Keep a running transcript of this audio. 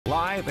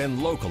live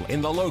and local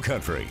in the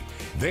Lowcountry.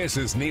 This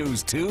is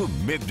News 2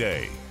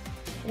 Midday.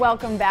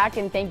 Welcome back,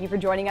 and thank you for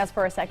joining us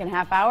for a second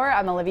half hour.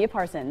 I'm Olivia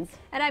Parsons.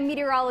 And I'm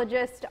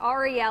meteorologist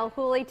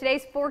Arielle.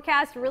 Today's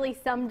forecast really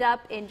summed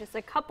up in just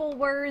a couple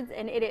words,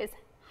 and it is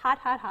hot,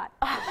 hot, hot.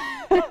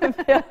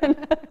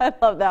 I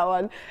love that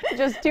one.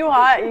 Just too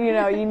hot. You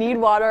know, you need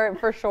water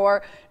for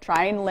sure.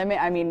 Try and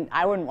limit. I mean,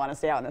 I wouldn't want to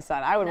stay out in the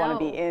sun. I would want to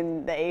be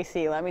in the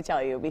AC, let me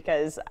tell you,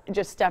 because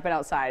just stepping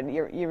outside,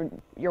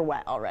 you're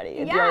wet already.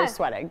 Yeah. You're already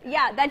sweating.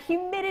 Yeah, that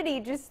humidity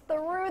just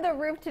through the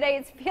roof today.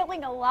 It's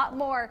feeling a lot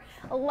more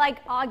like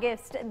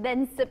August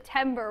than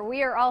September.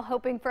 We are all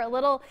hoping for a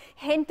little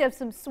hint of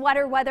some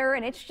sweater weather,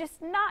 and it's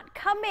just not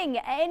coming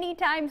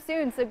anytime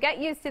soon. So get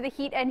used to the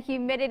heat and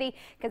humidity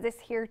because it's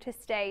here to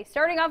stay.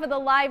 Starting off with a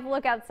live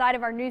look outside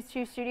of our News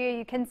 2 studio,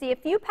 you can see a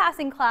few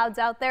passing clouds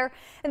out there,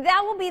 and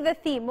that will be the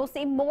theme. We'll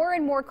see more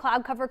and more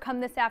cloud cover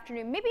come this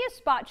afternoon, maybe a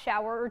spot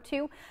shower or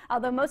two,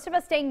 although most of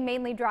us staying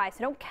mainly dry, so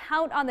don't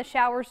count on the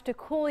showers to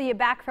cool you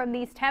back from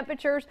these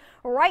temperatures.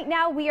 Right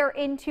now we are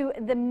into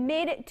the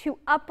mid to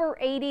upper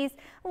 80s,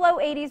 low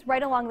 80s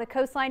right along the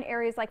coastline,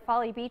 areas like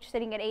Folly Beach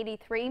sitting at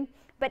 83.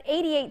 But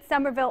 88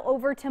 Somerville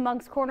over to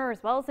Monk's Corner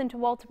as well as into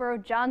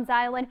Walterboro, Johns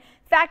Island.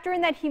 Factor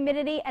in that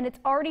humidity, and it's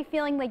already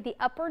feeling like the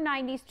upper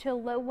 90s to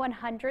low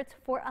 100s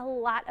for a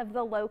lot of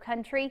the low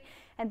country.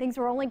 And things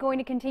are only going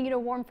to continue to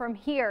warm from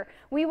here.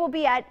 We will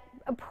be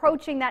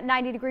approaching that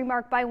 90-degree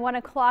mark by 1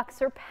 o'clock,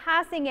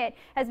 surpassing it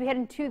as we head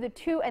into the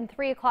 2 and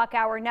 3 o'clock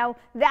hour. Now,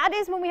 that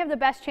is when we have the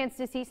best chance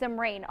to see some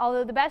rain,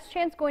 although the best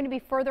chance going to be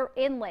further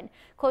inland.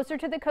 Closer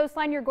to the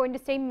coastline, you're going to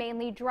stay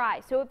mainly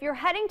dry. So if you're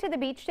heading to the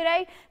beach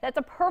today, that's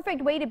a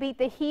perfect way to beat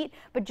the heat,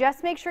 but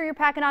just make sure you're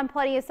packing on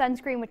plenty of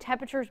sunscreen with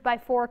temperatures by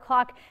 4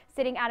 o'clock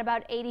sitting at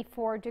about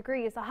 84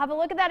 degrees. I'll have a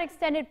look at that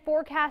extended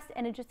forecast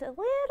and just a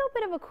little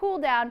bit of a cool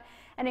down,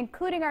 and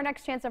including our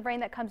next chance of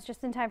rain that comes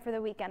just in time for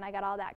the weekend. I got all that